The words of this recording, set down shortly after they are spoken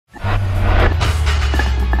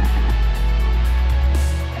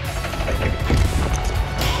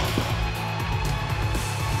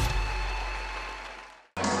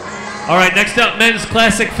All right, next up, men's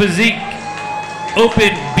classic physique,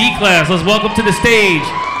 open B class. Let's welcome to the stage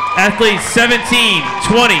athletes 17,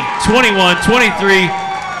 20, 21, 23,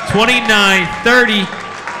 29, 30,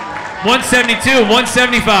 172,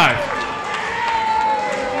 175.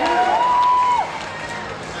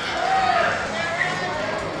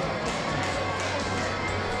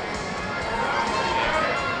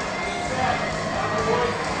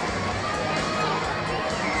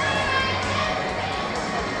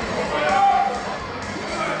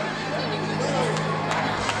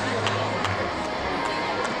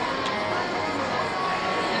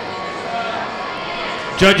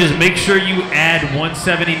 Judges, make sure you add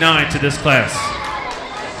 179 to this class.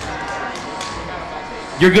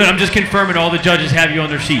 You're good. I'm just confirming all the judges have you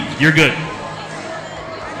on their sheet. You're good.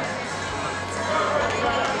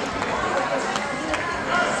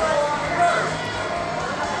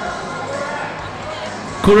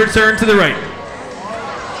 Quarter turn to the right.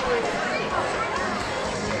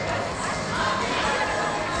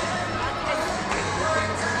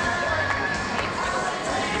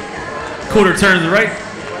 Quarter turn to the right.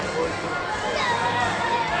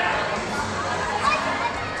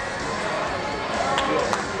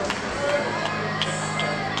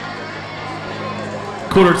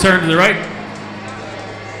 Quarter turn to the right.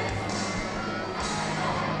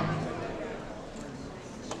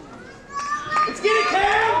 Let's get it,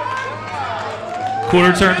 Cam!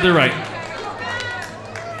 Quarter turn to the right.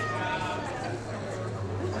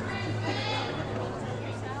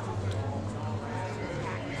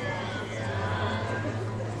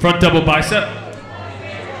 Front double bicep.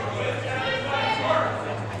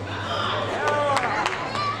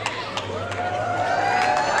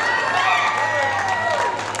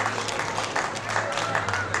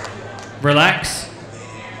 Relax.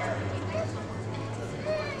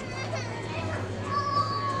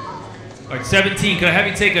 All right, 17, could I have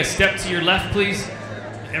you take a step to your left, please?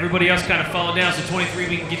 Everybody else kind of follow down, so 23,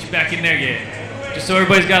 we can get you back in there, yeah. Just so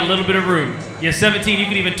everybody's got a little bit of room. Yeah, 17, you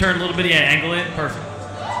can even turn a little bit, yeah, angle in, perfect.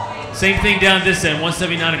 Same thing down this end,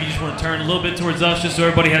 179, if you just want to turn a little bit towards us, just so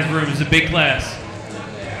everybody has room. It's a big class.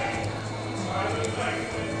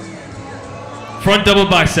 Front double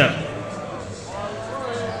bicep.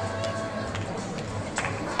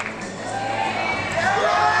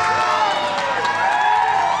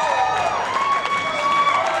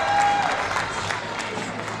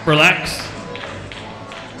 Relax.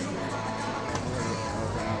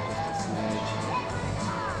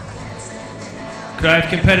 Could I have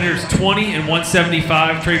competitors 20 and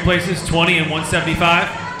 175 trade places? 20 and 175.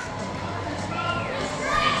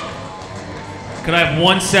 Could I have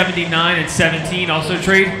 179 and 17 also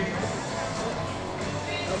trade?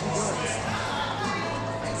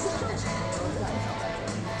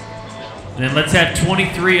 And then let's have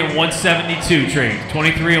 23 and 172 trade.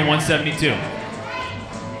 23 and 172.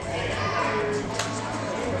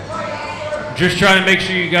 Just trying to make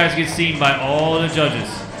sure you guys get seen by all the judges.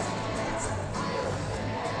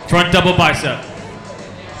 Front double bicep.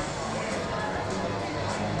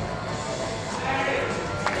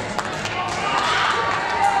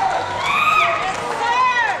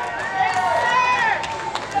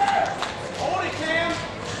 Hold it, Cam.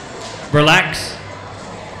 Relax.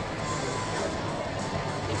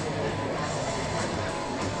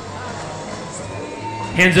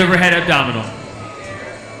 Hands overhead abdominal.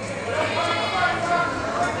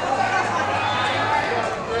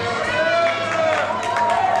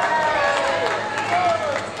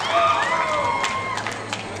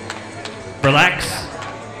 Relax.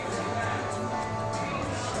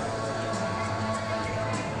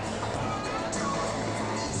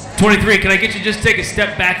 '23, can I get you to just take a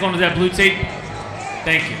step back onto that blue tape?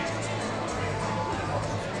 Thank you.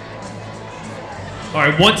 All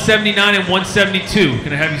right, 179 and 172.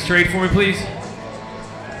 Can I have you straight for me, please?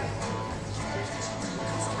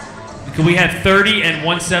 Can we have 30 and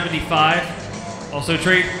 175 also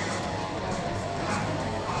trade?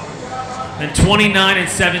 And 29 and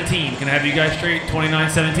 17. Can I have you guys straight? 29,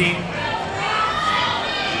 17.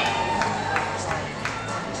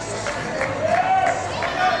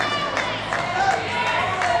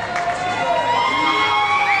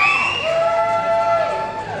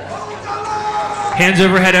 Hands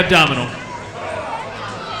overhead abdominal.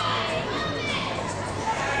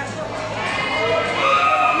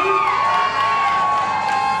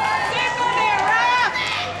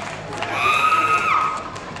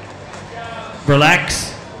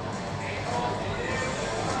 Relax.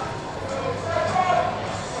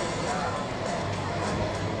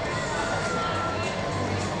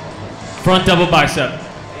 Front double bicep.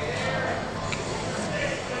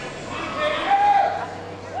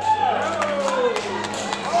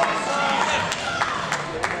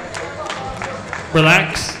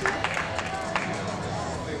 Relax.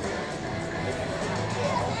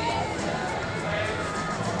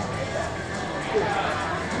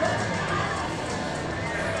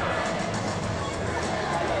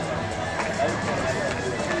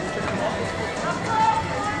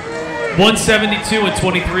 $172 and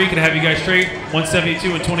 23. Can I have you guys straight?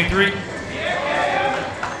 172 and 23.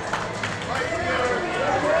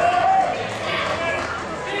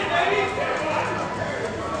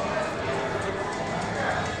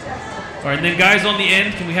 All right, and then guys on the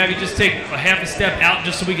end, can we have you just take a half a step out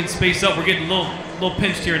just so we can space up? We're getting a little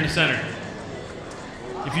pinched here in the center.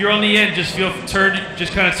 If you're on the end, just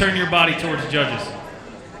just kind of turn your body towards the judges.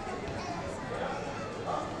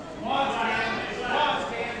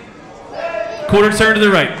 Quarter turn to the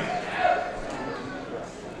right.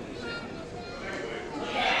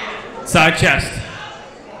 Side chest.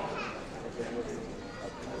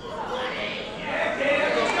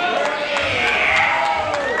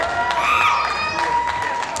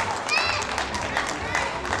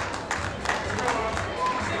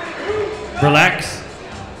 Relax.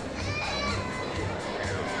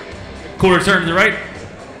 Quarter turn to the right.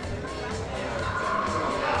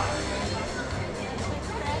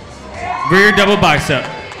 Rear double bicep.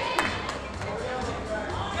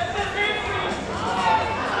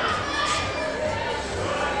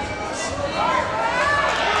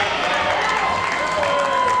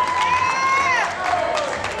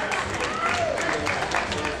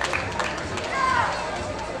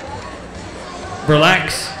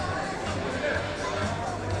 Relax.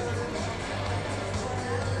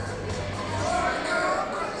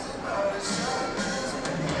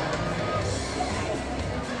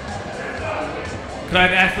 Could I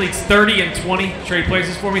have athletes 30 and 20 trade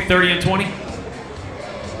places for me? 30 and 20.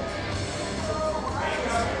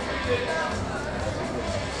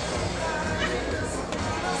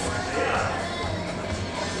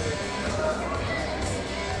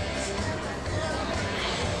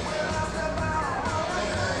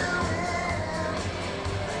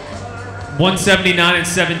 $179 and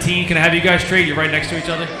 17. Can I have you guys trade? You're right next to each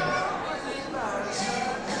other.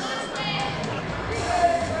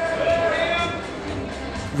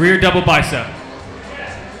 Rear double bicep.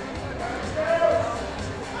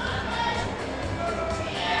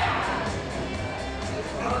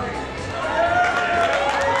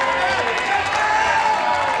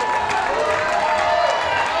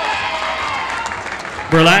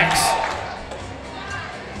 Relax.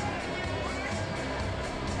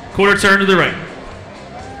 Quarter turn to the right.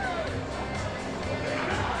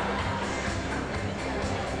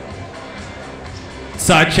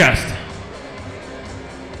 Side chest.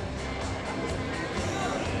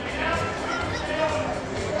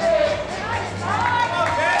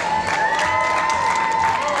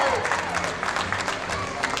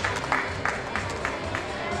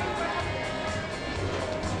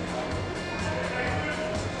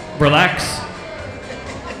 Relax.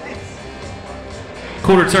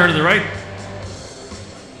 Quarter turn to the right.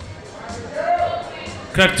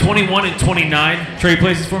 Could I have 21 and 29 trade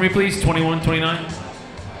places for me, please? 21, 29.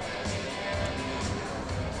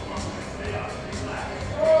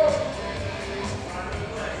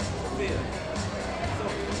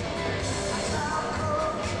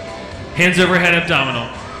 Hands overhead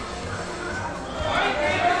abdominal.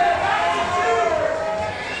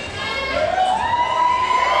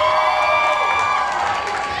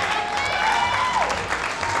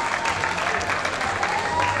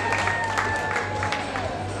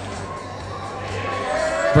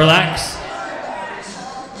 Relax.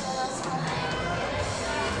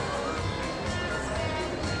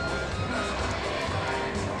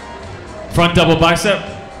 Front double bicep.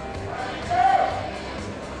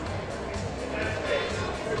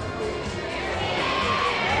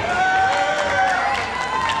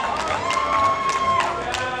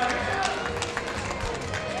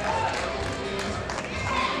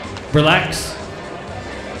 Relax.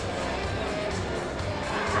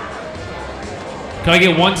 Can I get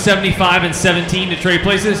 175 and 17 to trade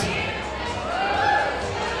places?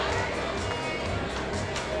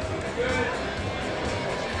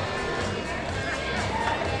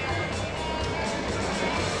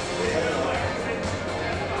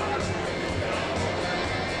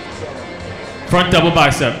 Front double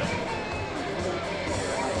bicep.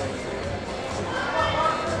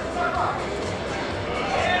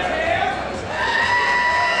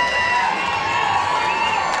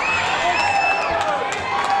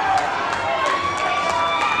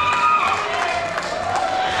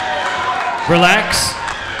 Relax.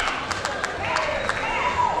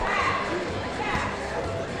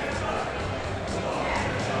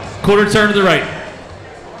 Quarter turn to the right.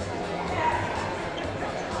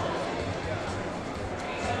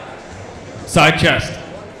 Side chest.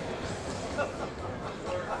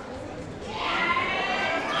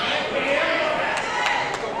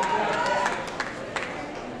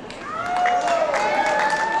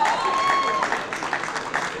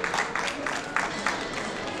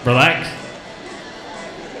 Relax.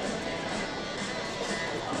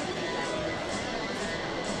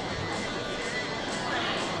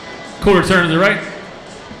 Quarter turn to the right.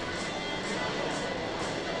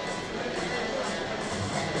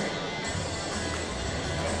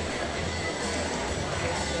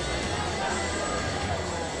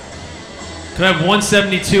 Could I have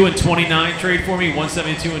 172 and 29 trade for me?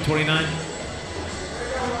 172 and 29.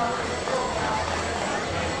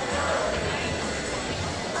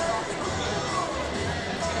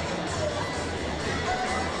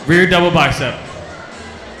 Rear double bicep.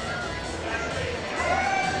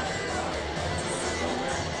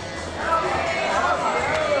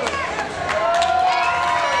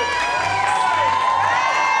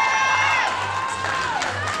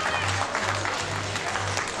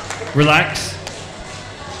 Relax.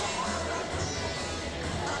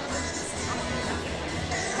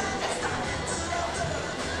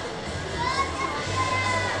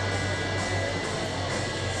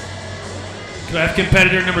 Could I have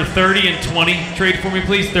competitor number 30 and 20 trade for me,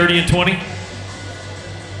 please? 30 and 20.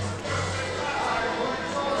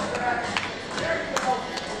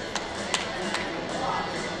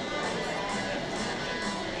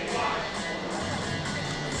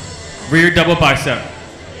 Rear double bicep.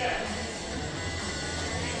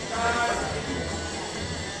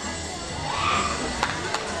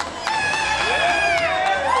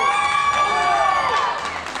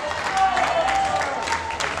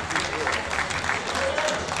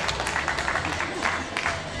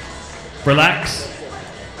 Relax.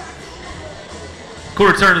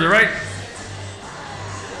 Quarter turn to the right.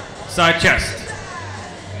 Side chest.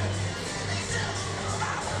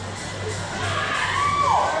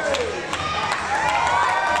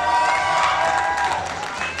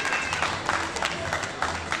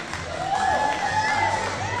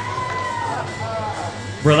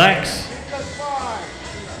 Relax.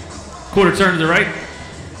 Quarter turn to the right.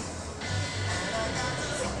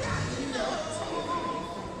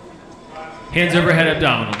 Hands overhead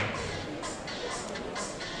abdominal.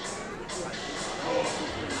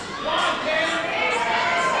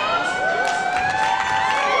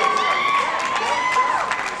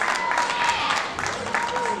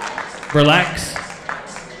 Relax.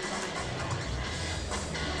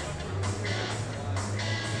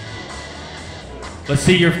 Let's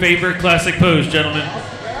see your favorite classic pose, gentlemen.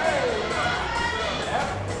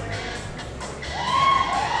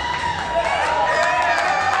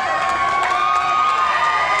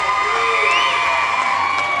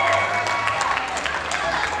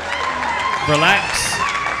 Relax.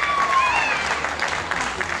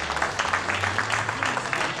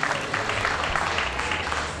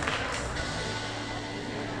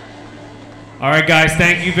 All right, guys,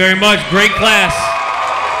 thank you very much. Great class.